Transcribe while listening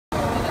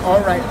All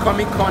right,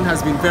 Comic Con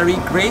has been very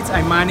great.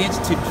 I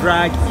managed to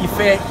drag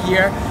Ife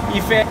here.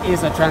 Ife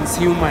is a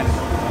transhuman.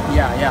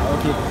 Yeah,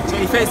 okay. So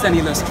Ife is an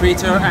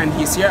illustrator and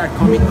he's here at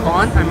Comic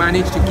Con. I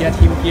managed to get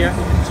him here.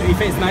 So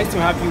Ife, it's nice to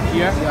have you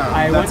here. Yeah,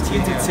 I want you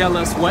to tell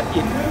us what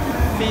it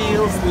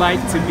feels like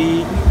to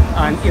be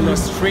an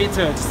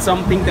illustrator,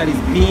 something that is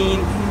being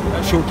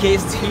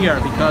showcased here,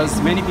 because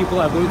many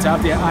people are going to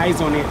have their eyes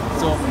on it.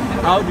 So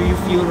how do you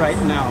feel right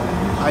now?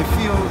 I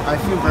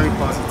feel very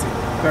positive.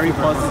 Very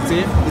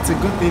positive. It's a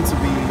good thing to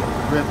be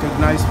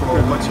recognized for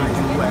what you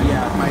do.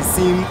 Yeah. It might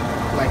seem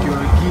like you're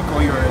a geek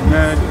or you're a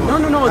nerd.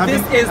 No.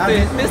 This is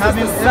the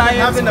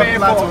science fair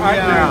for art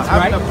nerds,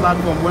 right? Having a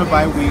platform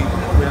whereby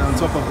we're on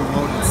top of the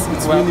world.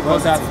 It's well, really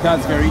positive.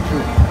 that's very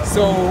true.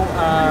 So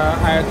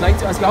I'd like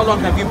to ask you, how long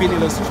have you been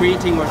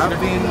illustrating? Or I've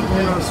been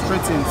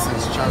illustrating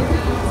since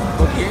childhood.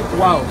 Okay,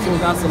 wow. So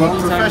that's a long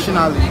time.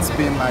 Professionally, it's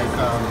been like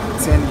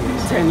 10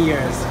 years. 10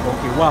 years.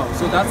 Okay, wow.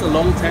 So that's a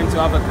long time to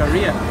have a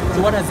career.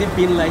 So what has it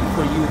been like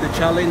for you, the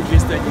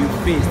challenges that you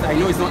faced? I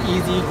know it's not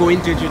easy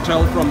going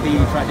digital from the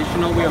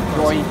traditional way of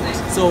drawing.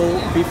 So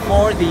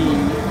before the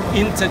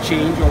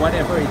interchange or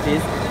whatever it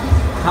is,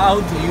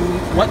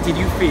 what did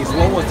you face?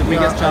 What was the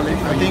biggest challenge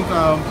for you? I think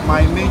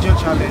my major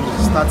challenge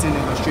starting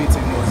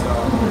illustrating was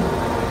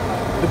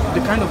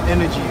the kind of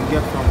energy you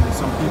get from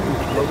some people.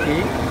 Okay.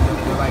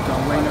 Like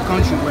we're in a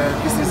country where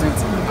this isn't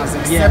as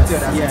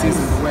accepted as it is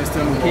in the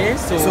Western world. Okay,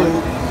 so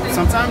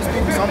sometimes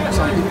some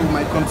people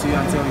might come to you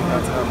and tell you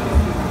that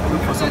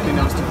look for something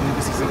else to do.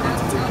 This isn't going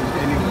to take you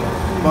anywhere.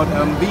 But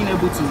being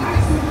able to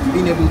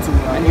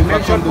and you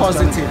mentioned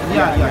positive.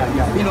 Yeah.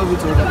 Being able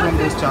to overcome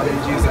those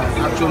challenges and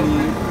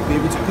actually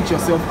be able to put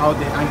yourself out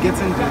there and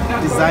getting the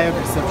desired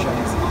reception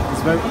is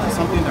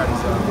something that is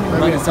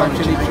very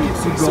actually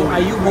true. So are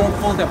you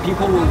hopeful that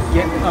people will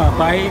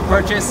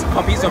purchase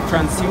copies of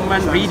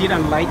Transhuman, read it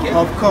and like it?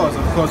 Of course.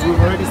 We've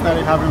already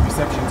started having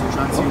reception to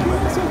Transhuman.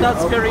 So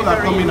that's very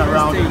coming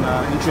around and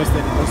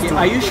interested in this.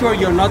 Are you sure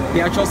you're not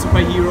the actual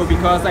superhero?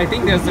 Because I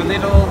think there's a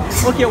little.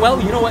 Okay,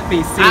 well, you know what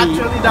they say.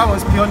 Actually, that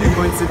was purely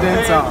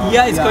coincidental.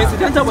 It's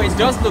coincidental, but it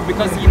does look,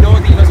 because you know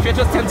the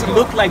illustrators tend to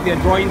look like they're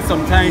drawing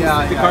sometimes.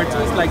 The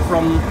cartoons, like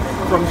from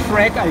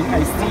Shrek,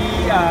 I see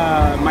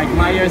Mike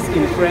Myers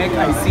in Shrek.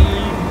 I see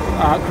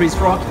Chris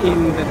Rock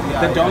in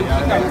the Donkey.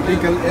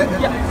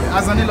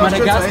 As an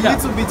illustrator, a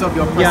little bit of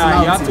your personality.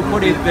 Yeah, you have to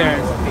put it there.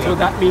 So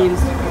that means,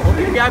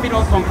 okay, we have it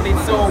all complete.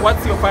 So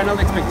what's your final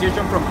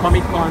expectation from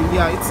Comic Con?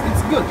 Yeah, it's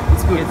good.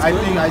 I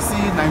think I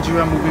see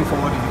Nigeria moving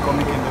forward in the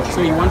comic industry.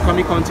 So you want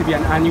Comic Con to be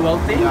an annual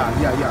thing? Yeah.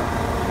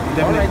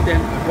 Definitely. All right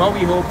then. Well,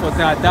 we hope for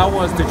that. That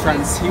was the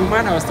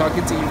Transhuman. I was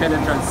talking to Ife, the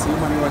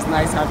Transhuman. It was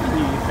nice having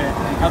you, Ife.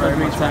 Have a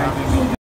great time.